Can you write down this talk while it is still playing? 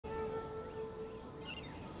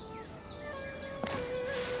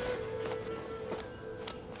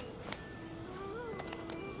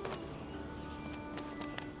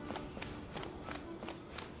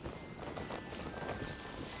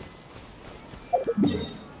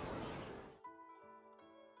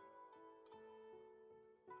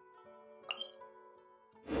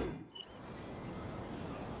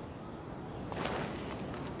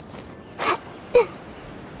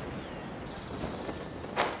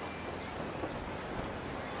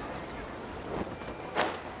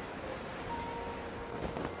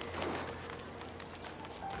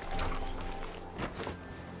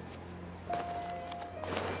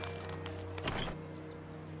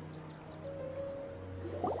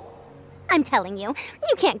I'm telling you,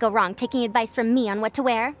 you can't go wrong taking advice from me on what to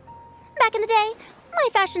wear. Back in the day, my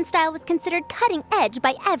fashion style was considered cutting edge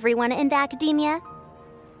by everyone in the academia.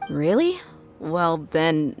 Really? Well,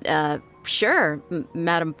 then, sure,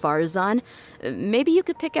 Madame Farzan. Maybe you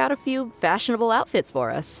could pick out a few fashionable outfits for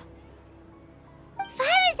us.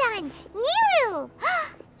 Farzan! Nilu!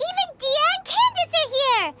 Even Dia and Candace are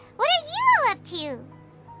here! What are you all up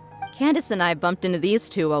to? Candace and I bumped into these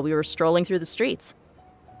two while we were strolling through the streets.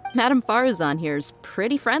 Madame Farzan here's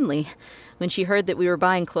pretty friendly. When she heard that we were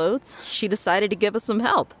buying clothes, she decided to give us some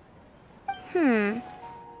help. I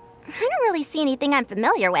don't really see anything I'm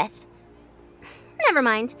familiar with. Never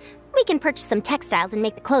mind. We can purchase some textiles and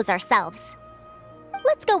make the clothes ourselves.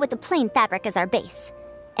 Let's go with the plain fabric as our base,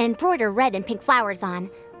 and embroider red and pink flowers on.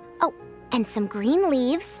 Oh, and some green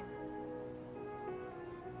leaves.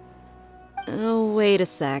 Oh, wait a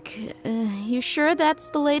sec. You sure that's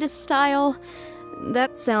the latest style?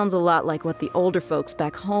 That sounds a lot like what the older folks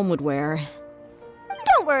back home would wear.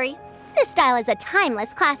 Don't worry. This style is a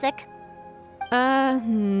timeless classic.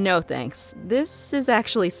 No thanks. This is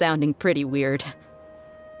actually sounding pretty weird.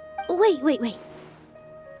 Wait.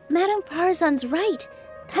 Madame Farzan's right.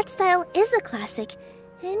 That style is a classic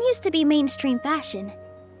and used to be mainstream fashion.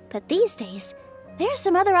 But these days, there are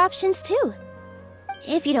some other options too.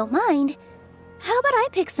 If you don't mind, how about I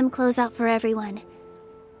pick some clothes out for everyone?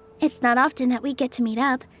 It's not often that we get to meet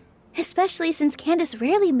up, especially since Candace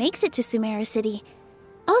rarely makes it to Sumeru City.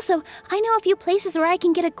 Also, I know a few places where I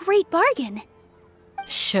can get a great bargain.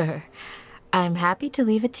 Sure. I'm happy to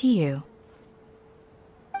leave it to you.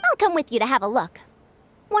 I'll come with you to have a look.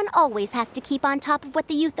 One always has to keep on top of what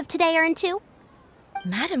the youth of today are into.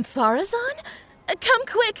 Madame Farazan? Come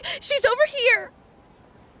quick! She's over here!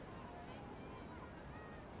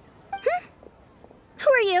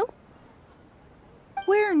 Who are you?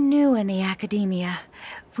 We're new in the academia.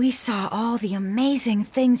 We saw all the amazing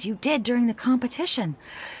things you did during the competition.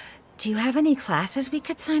 Do you have any classes we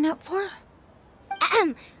could sign up for?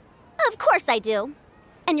 Of course I do.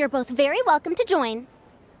 And you're both very welcome to join.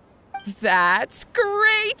 That's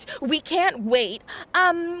great! We can't wait.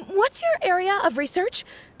 What's your area of research?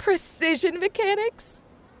 Precision mechanics?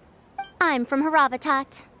 I'm from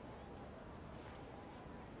Haravatat.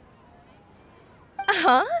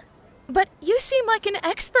 Huh? But you seem like an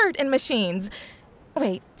expert in machines.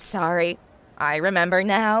 Wait, sorry. I remember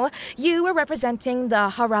now. You were representing the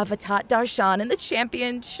Haravatat Darshan in the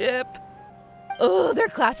championship. Oh, their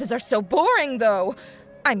classes are so boring, though.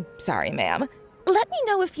 I'm sorry, ma'am. Let me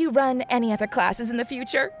know if you run any other classes in the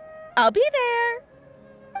future. I'll be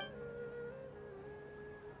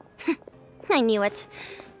there. I knew it.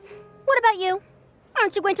 What about you?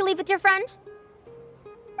 Aren't you going to leave with your friend?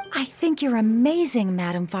 I think you're amazing,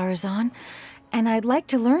 Madame Farazan, and I'd like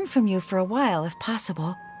to learn from you for a while, if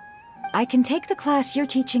possible. I can take the class you're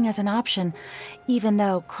teaching as an option, even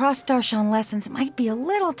though cross-Darshan lessons might be a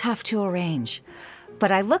little tough to arrange.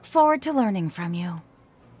 But I look forward to learning from you.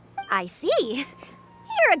 I see.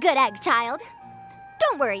 You're a good egg, child.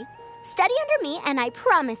 Don't worry. Study under me, and I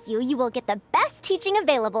promise you, you will get the best teaching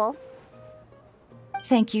available.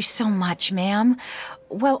 Thank you so much, ma'am.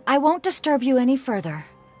 Well, I won't disturb you any further.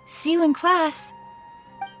 See you in class.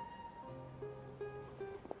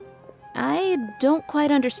 I don't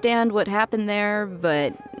quite understand what happened there,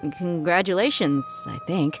 but congratulations, I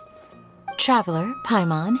think. Traveler,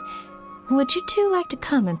 Paimon, would you two like to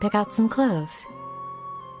come and pick out some clothes?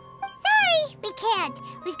 Sorry, we can't.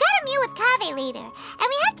 We've got a meal with Kaveh later, and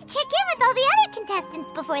we have to check in with all the other contestants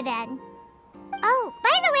before then. Oh,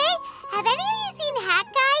 by the way, have any of you seen Hat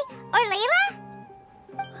Guy or Layla?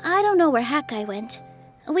 I don't know where Hat Guy went.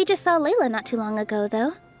 We just saw Layla not too long ago,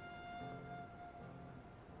 though.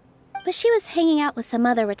 But she was hanging out with some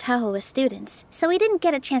other Ratahoa students, so we didn't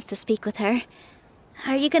get a chance to speak with her.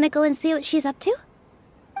 Are you gonna go and see what she's up to?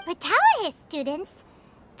 Ratahoa students?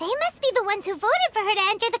 They must be the ones who voted for her to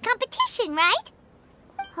enter the competition, right?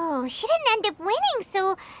 Oh, she didn't end up winning,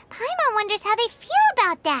 so Paimon wonders how they feel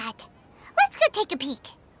about that. Let's go take a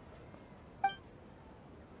peek.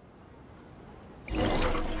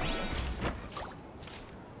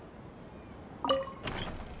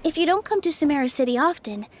 If you don't come to Sumeru City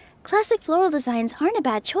often, classic floral designs aren't a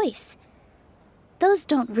bad choice. Those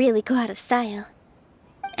don't really go out of style.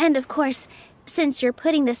 And of course, since you're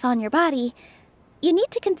putting this on your body, you need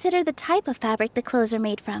to consider the type of fabric the clothes are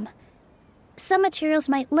made from. Some materials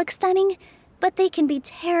might look stunning, but they can be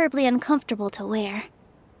terribly uncomfortable to wear.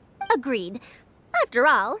 Agreed. After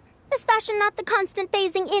all, is fashion not the constant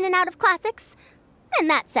phasing in and out of classics? In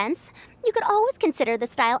that sense, you could always consider the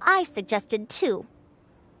style I suggested too.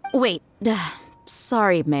 Wait,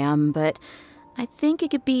 sorry, ma'am, but I think it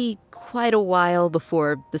could be quite a while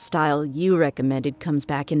before the style you recommended comes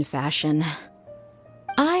back into fashion.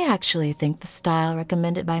 I actually think the style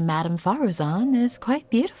recommended by Madame Faruzan is quite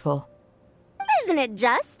beautiful. Isn't it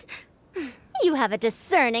just? You have a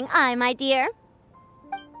discerning eye, my dear.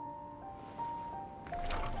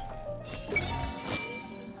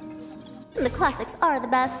 The classics are the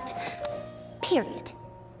best. Period.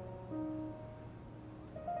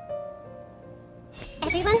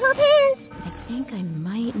 Everyone hold hands! I think I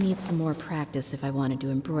might need some more practice if I wanted to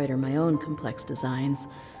embroider my own complex designs.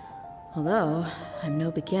 Although, I'm no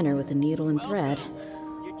beginner with a needle and thread.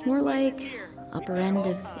 More like upper end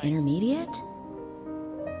of intermediate?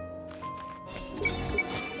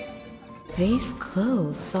 These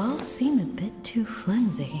clothes all seem a bit too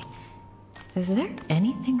flimsy. Is there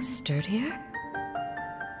anything sturdier?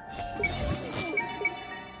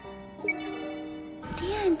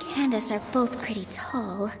 Dia and Candace are both pretty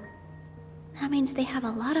tall. That means they have a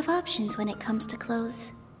lot of options when it comes to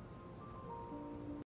clothes.